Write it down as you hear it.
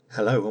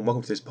Hello and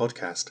welcome to this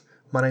podcast.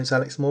 My name's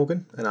Alex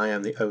Morgan and I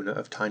am the owner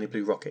of Tiny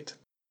Blue Rocket.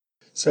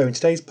 So in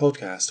today's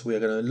podcast we are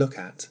going to look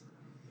at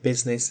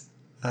business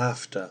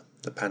after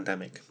the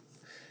pandemic.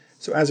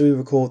 So as we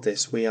record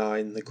this, we are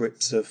in the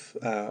grips of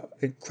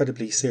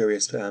incredibly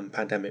serious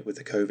pandemic with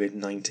the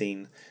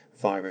COVID-19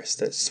 virus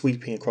that's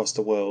sweeping across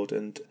the world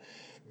and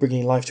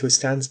bringing life to a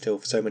standstill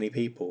for so many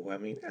people. I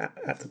mean,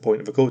 at the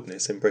point of recording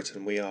this in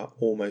Britain, we are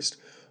almost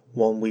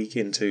 1 week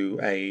into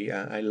a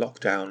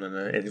lockdown and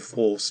an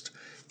enforced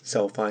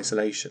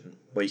self-isolation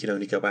where you can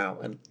only go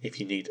out and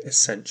if you need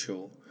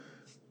essential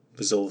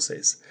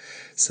resources.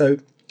 So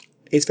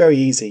it's very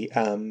easy,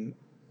 and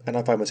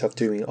I find myself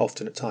doing it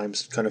often at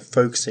times, kind of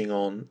focusing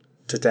on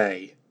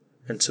today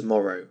and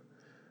tomorrow,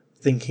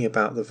 thinking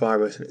about the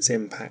virus and its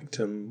impact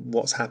and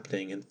what's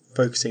happening, and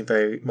focusing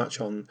very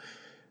much on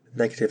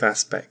negative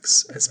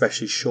aspects,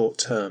 especially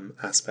short-term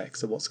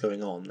aspects of what's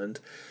going on. And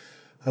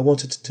I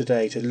wanted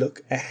today to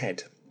look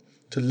ahead,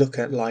 to look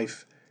at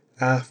life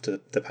after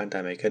the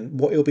pandemic and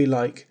what it'll be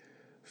like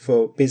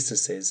for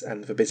businesses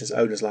and for business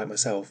owners like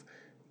myself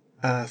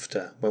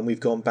after, when we've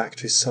gone back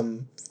to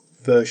some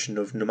version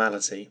of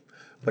normality,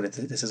 when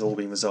this has all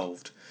been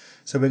resolved.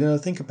 So we're going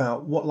to think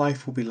about what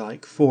life will be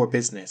like for a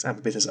business and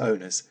for business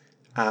owners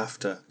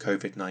after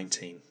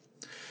COVID-19.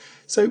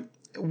 So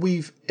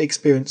we've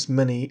experienced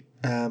many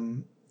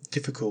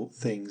difficult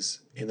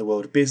things in the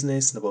world of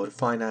business, in the world of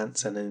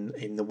finance, and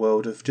in the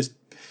world of just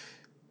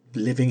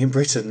living in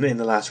Britain in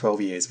the last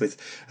 12 years with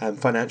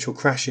financial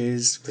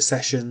crashes,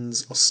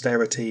 recessions,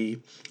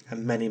 austerity,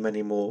 and many,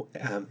 many more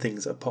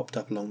things that have popped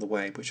up along the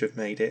way, which have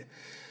made it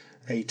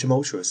a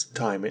tumultuous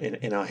time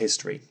in our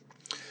history.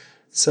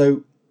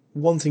 So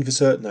one thing for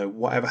certain though,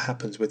 whatever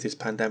happens with this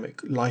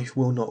pandemic, life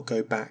will not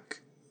go back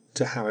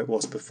to how it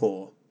was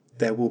before.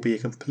 There will be a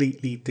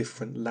completely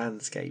different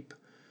landscape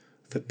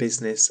for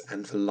business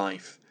and for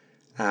life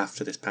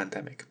after this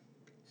pandemic.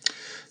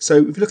 So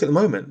if you look at the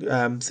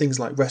moment, things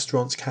like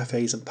restaurants,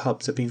 cafes and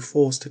pubs have been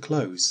forced to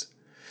close.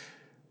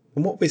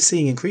 And what we're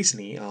seeing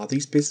increasingly are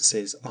these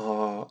businesses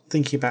are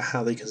thinking about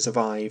how they can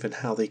survive and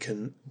how they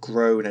can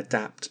grow and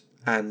adapt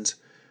and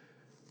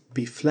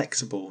be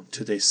flexible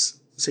to this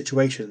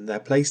situation they're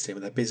placed in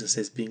with their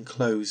businesses being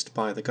closed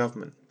by the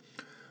government.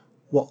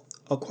 What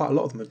quite a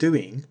lot of them are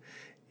doing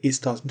is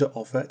starting to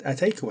offer a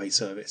takeaway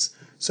service.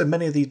 So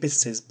many of these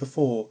businesses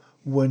before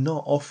were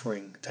not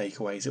offering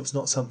takeaways. It was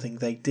not something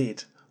they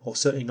did, or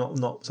certainly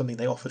not something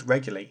they offered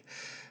regularly.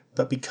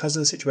 But because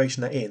of the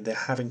situation they're in, they're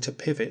having to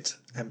pivot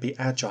and be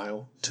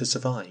agile to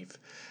survive.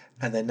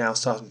 And they're now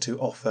starting to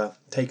offer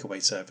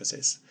takeaway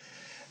services.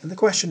 And the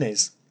question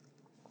is,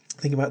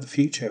 thinking about the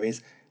future,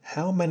 is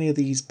how many of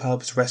these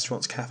pubs,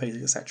 restaurants, cafes,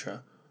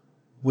 etc.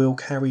 will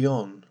carry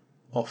on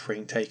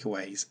offering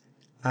takeaways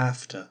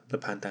after the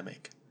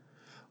pandemic?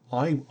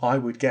 I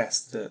would guess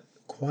that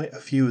quite a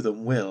few of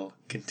them will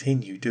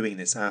continue doing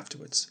this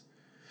afterwards,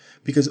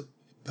 because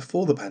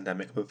before the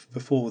pandemic,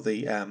 before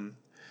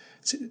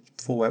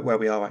where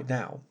we are right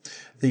now,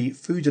 the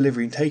food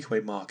delivery and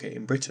takeaway market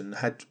in Britain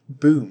had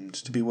boomed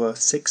to be worth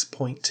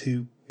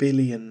 £6.2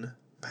 billion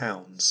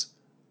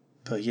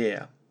per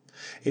year.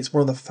 It's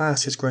one of the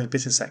fastest growing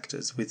business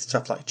sectors, with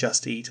stuff like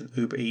Just Eat and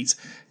Uber Eats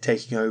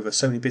taking over.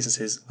 So many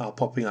businesses are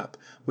popping up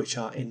which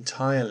are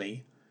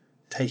entirely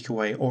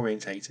takeaway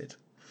orientated.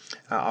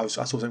 I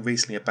saw something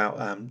recently about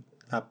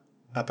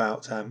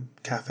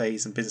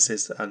cafes and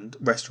businesses and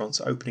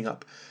restaurants opening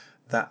up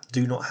that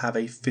do not have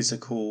a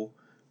physical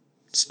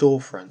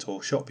storefront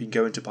or shop you can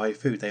go in to buy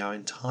food. They are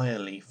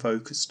entirely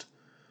focused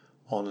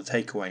on a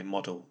takeaway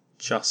model,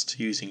 just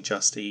using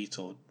Just Eat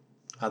or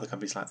other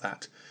companies like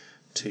that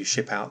to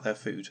ship out their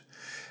food.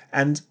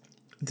 And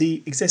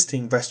the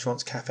existing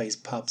restaurants, cafes,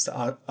 pubs that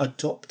are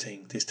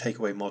adopting this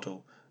takeaway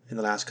model in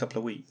the last couple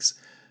of weeks,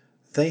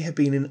 they have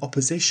been in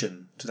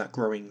opposition to that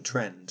growing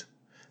trend.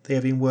 They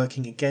have been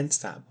working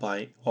against that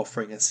by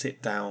offering a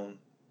sit-down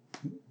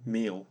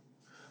meal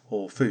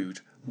or food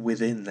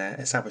within their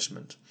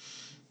establishment.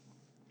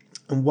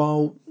 And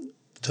while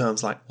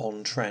terms like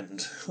on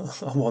trend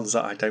are ones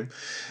that I don't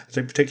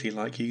particularly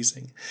like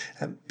using,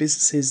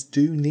 businesses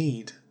do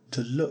need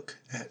to look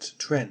at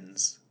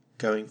trends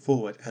going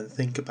forward and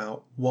think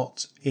about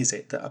what is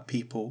it that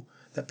people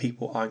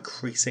are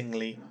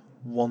increasingly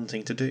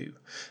wanting to do.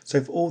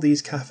 So for all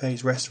these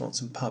cafes,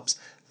 restaurants and pubs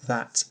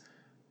that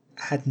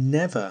had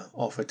never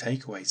offered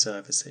takeaway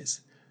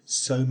services,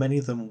 so many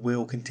of them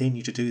will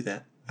continue to do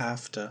that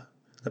after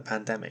the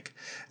pandemic.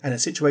 And a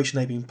situation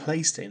they've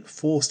been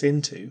forced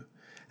into,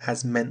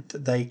 has meant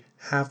that they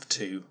have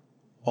to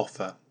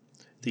offer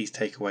these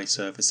takeaway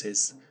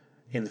services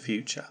in the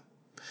future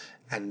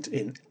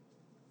and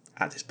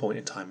at this point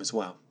in time as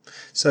well.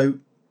 So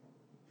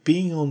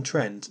being on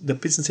trend, the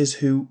businesses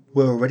who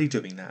were already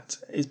doing that,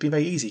 it's been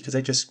very easy because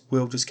they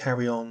will just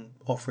carry on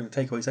offering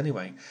takeaways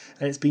anyway.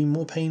 And it's been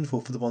more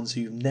painful for the ones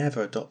who've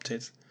never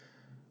adopted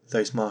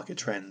those market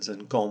trends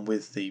and gone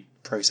with the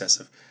process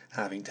of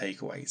having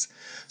takeaways.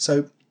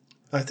 So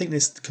I think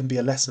this can be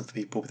a lesson for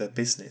people with their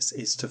business,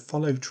 is to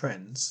follow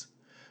trends,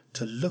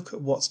 to look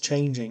at what's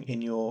changing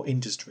in your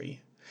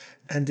industry,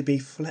 and to be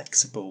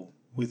flexible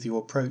with your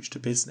approach to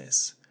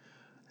business.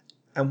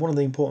 And one of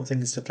the important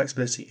things to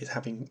flexibility is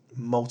having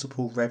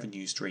multiple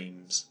revenue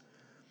streams.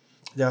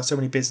 There are so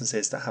many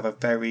businesses that have a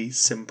very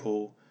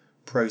simple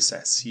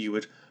process. You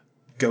would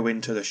go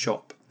into the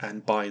shop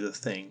and buy the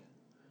thing.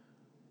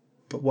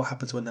 But what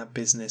happens when that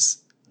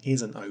business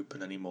isn't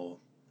open anymore?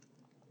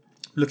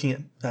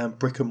 Looking at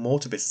brick and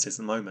mortar businesses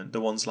at the moment,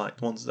 the ones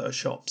that are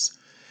shops,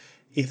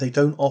 if they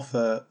don't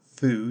offer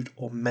food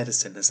or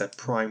medicine as their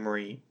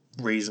primary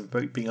reason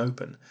for being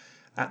open,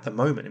 at the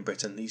moment in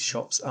Britain, these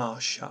shops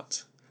are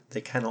shut. They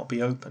cannot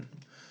be open.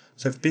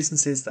 So for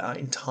businesses that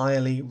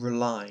entirely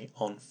rely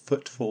on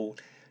footfall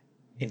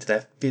into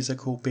their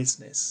physical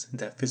business,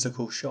 into their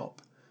physical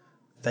shop,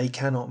 they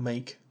cannot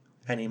make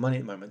any money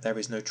at the moment. There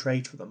is no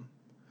trade for them.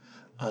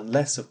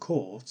 Unless, of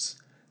course,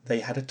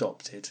 they had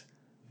adopted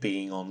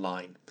being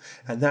online.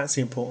 And that's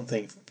the important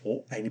thing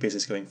for any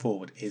business going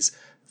forward, is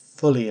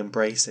fully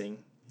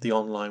embracing the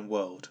online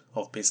world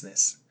of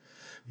business.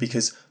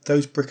 Because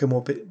those brick and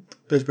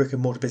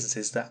mortar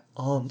businesses that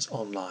aren't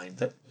online,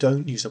 that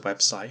don't use a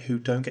website, who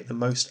don't get the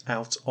most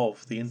out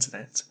of the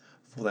internet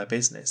for their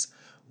business,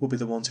 will be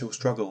the ones who will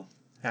struggle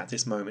at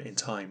this moment in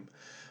time.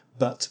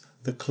 But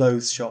the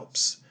clothes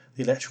shops,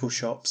 the electrical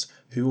shops,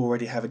 who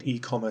already have an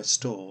e-commerce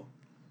store,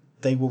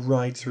 they will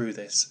ride through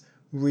this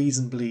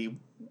reasonably,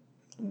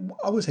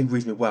 I would say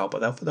reasonably well, but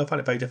they'll find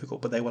it very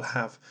difficult, but they will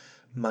have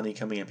money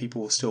coming in.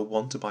 People will still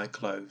want to buy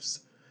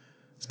clothes,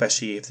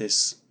 especially if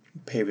this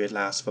period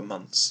lasts for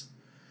months.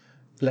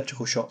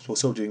 Electrical shops will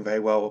still doing very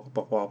well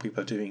while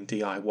people are doing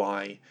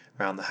DIY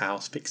around the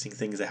house, fixing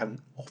things they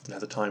haven't often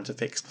had the time to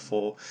fix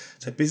before.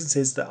 So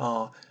businesses that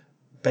are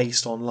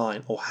based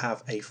online or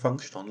have a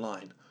function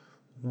online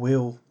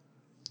will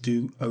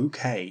do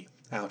okay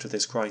out of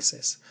this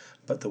crisis.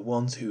 But the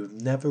ones who have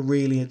never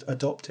really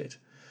adopted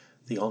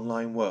the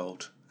online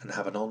world and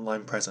have an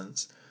online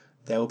presence,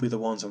 they will be the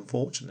ones,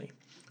 unfortunately,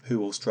 who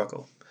will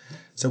struggle.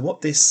 So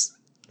what this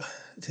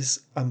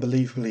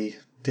unbelievably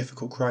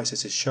difficult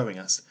crisis is showing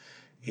us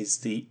is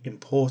the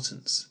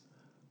importance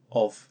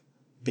of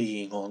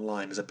being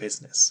online as a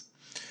business.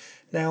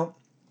 Now,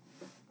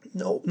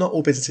 not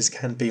all businesses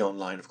can be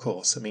online, of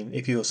course. I mean,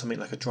 if you're something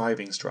like a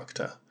driving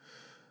instructor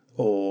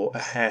or a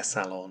hair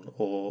salon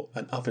or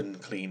an oven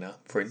cleaner,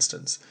 for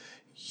instance,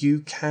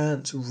 you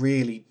can't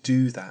really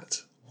do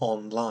that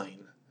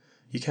online.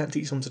 You can't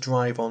teach someone to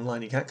drive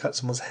online. You can't cut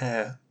someone's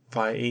hair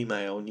via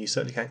email, and you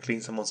certainly can't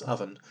clean someone's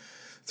oven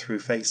through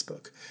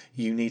Facebook.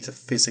 You need to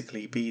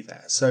physically be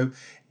there. So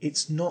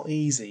it's not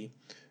easy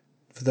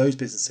for those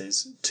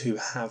businesses to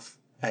have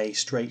a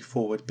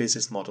straightforward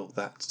business model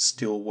that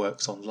still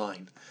works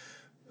online.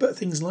 But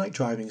things like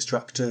driving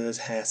instructors,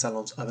 hair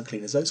salons, oven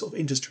cleaners, those sort of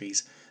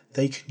industries,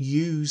 they can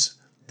use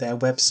their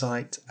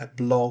website, a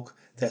blog,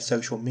 their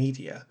social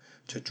media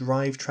to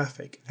drive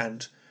traffic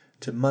and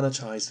to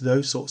monetize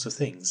those sorts of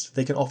things.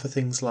 They can offer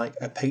things like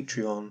a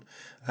Patreon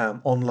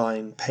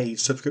online paid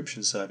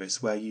subscription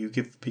service where you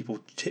give people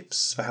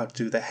tips for how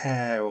to do their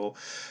hair, or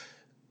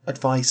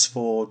advice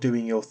for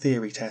doing your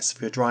theory tests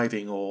for your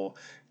driving, or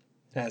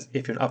as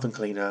if you're an oven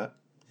cleaner,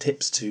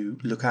 tips to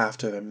look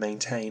after and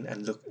maintain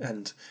and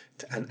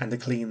to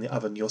clean the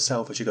oven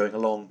yourself as you're going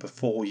along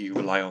before you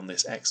rely on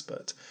this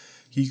expert.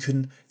 You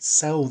can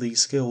sell these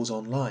skills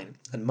online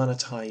and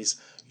monetize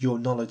your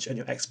knowledge and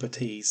your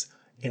expertise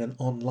in an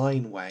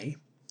online way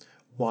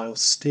while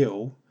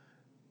still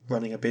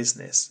running a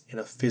business in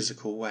a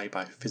physical way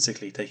by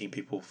physically taking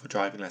people for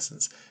driving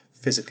lessons,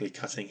 physically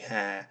cutting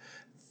hair,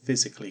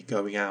 physically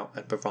going out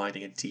and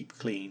providing a deep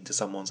clean to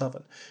someone's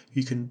oven.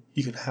 You can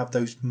have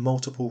those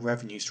multiple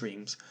revenue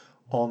streams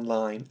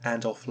online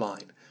and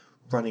offline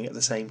running at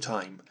the same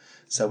time.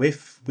 So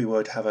if we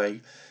were to have a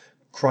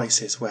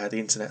crisis where the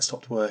internet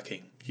stopped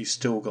working, you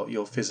still got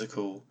your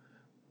physical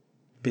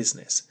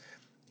business.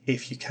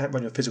 If you can't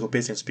run your physical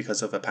business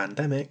because of a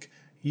pandemic,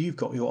 you've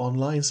got your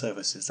online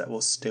services that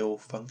will still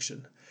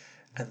function.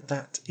 And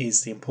that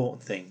is the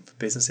important thing for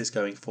businesses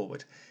going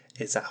forward,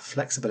 is that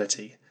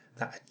flexibility,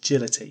 that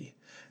agility,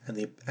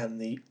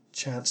 and the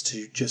chance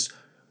to just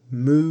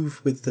move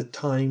with the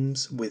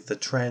times, with the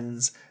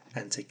trends,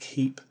 and to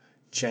keep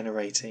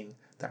generating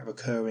that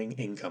recurring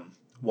income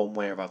one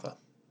way or other.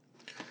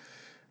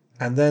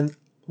 And then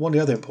one of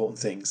the other important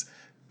things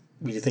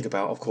we need to think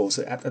about, of course,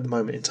 at the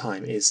moment in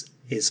time is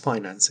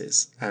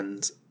finances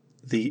and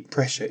the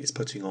pressure it's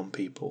putting on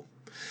people.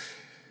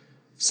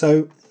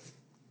 So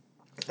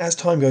as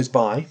time goes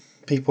by,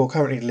 people are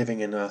currently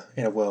living in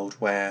a world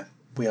where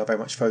we are very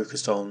much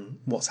focused on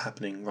what's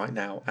happening right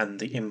now and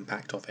the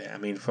impact of it. I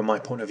mean, from my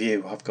point of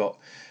view, I've got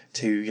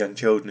 2 young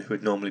children who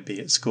would normally be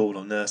at school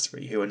or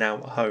nursery who are now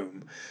at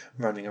home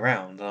running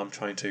around, and I'm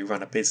trying to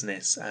run a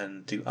business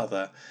and do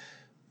other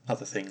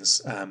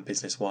things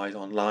business-wise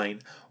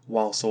online,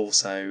 whilst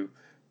also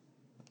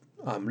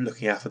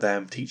looking after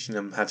them, teaching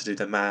them how to do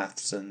their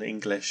maths and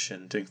English,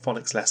 and doing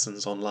phonics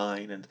lessons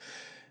online, and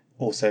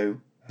also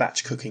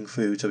batch cooking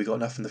food, so we've got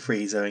enough in the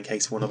freezer in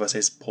case one of us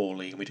is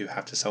poorly and we do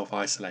have to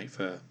self-isolate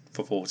for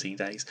 14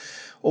 days.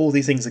 All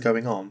these things are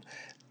going on,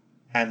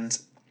 and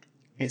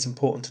it's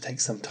important to take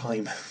some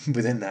time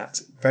within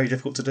that, very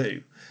difficult to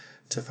do,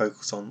 to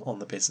focus on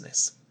the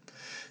business.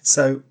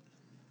 So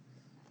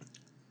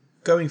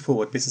going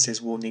forward,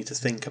 businesses will need to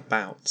think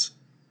about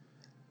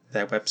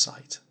their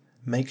website.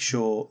 Make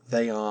sure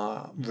they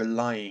are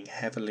relying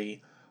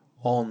heavily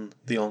on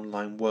the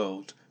online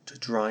world to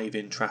drive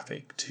in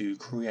traffic, to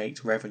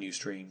create revenue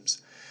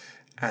streams,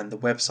 and the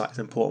website is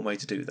an important way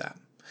to do that.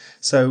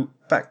 So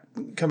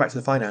come back to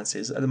the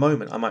finances. At the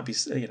moment, I might be,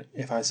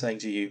 if I was saying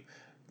to you,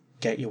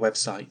 get your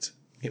website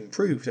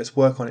improved, let's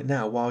work on it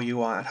now while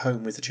you are at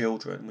home with the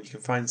children, when you can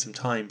find some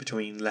time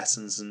between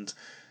lessons and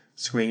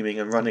screaming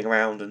and running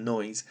around and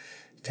noise.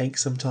 Take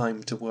some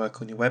time to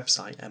work on your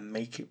website and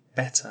make it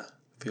better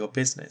for your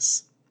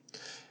business.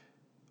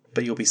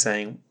 But you'll be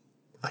saying,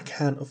 I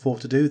can't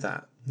afford to do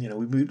that.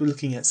 We're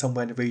looking at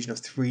somewhere in the region of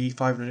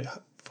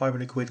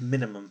 500 quid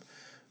minimum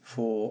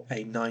for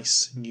a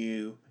nice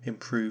new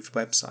improved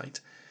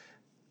website.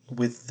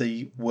 With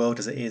the world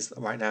as it is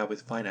right now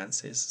with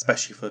finances,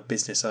 especially for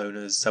business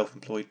owners,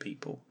 self-employed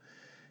people,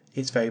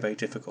 it's very, very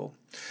difficult.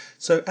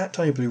 So at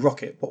Tiny Blue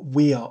Rocket, what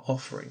we are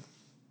offering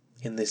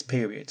in this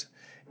period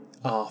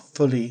are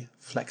fully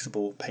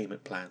flexible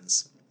payment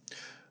plans.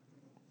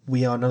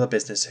 We are another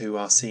business who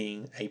are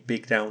seeing a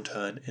big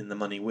downturn in the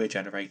money we're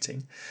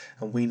generating,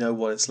 and we know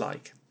what it's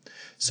like.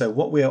 So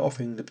what we are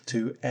offering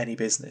to any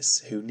business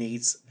who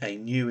needs a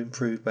new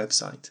improved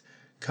website,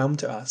 come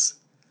to us,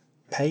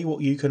 pay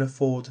what you can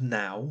afford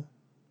now,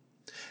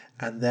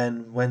 and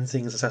then when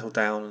things are settled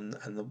down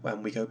and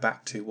when we go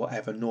back to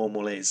whatever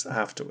normal is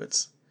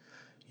afterwards,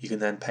 you can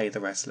then pay the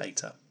rest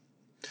later.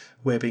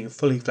 We're being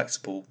fully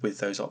flexible with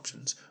those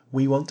options.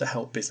 We want to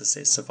help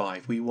businesses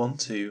survive. We want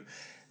to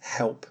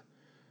help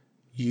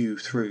you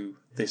through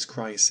this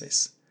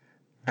crisis.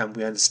 And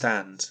we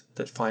understand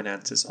that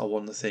finances are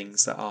one of the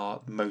things that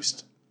are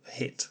most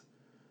hit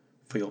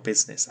for your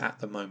business at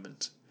the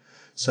moment.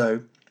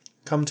 So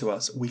come to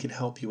us. We can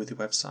help you with your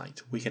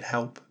website. We can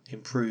help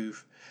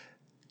improve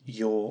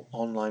your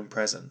online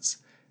presence.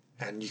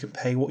 And you can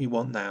pay what you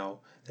want now.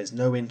 There's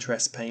no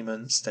interest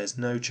payments. There's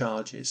no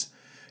charges.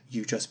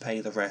 You just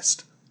pay the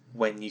rest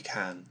when you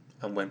can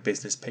and when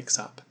business picks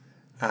up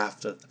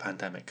after the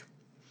pandemic.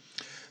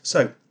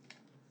 So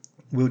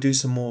we'll do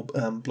some more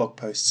blog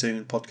posts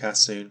soon, podcasts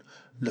soon,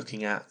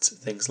 looking at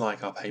things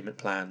like our payment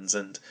plans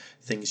and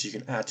things you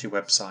can add to your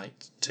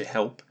website to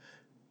help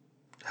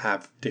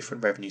have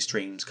different revenue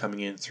streams coming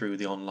in through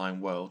the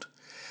online world.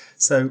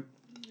 So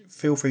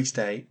feel free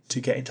today to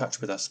get in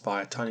touch with us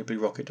via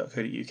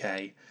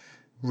tinybluerocket.co.uk.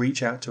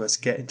 Reach out to us,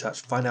 get in touch,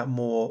 find out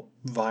more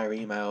via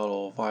email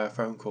or via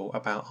phone call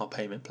about our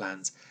payment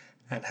plans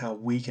and how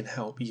we can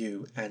help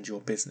you and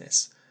your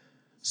business.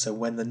 So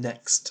when the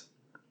next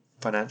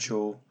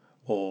financial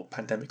or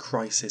pandemic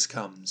crisis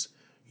comes,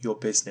 your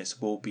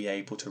business will be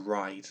able to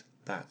ride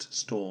that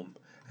storm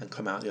and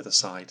come out the other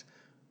side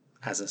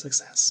as a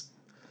success.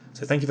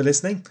 So thank you for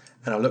listening,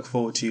 and I look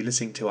forward to you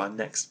listening to our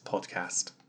next podcast.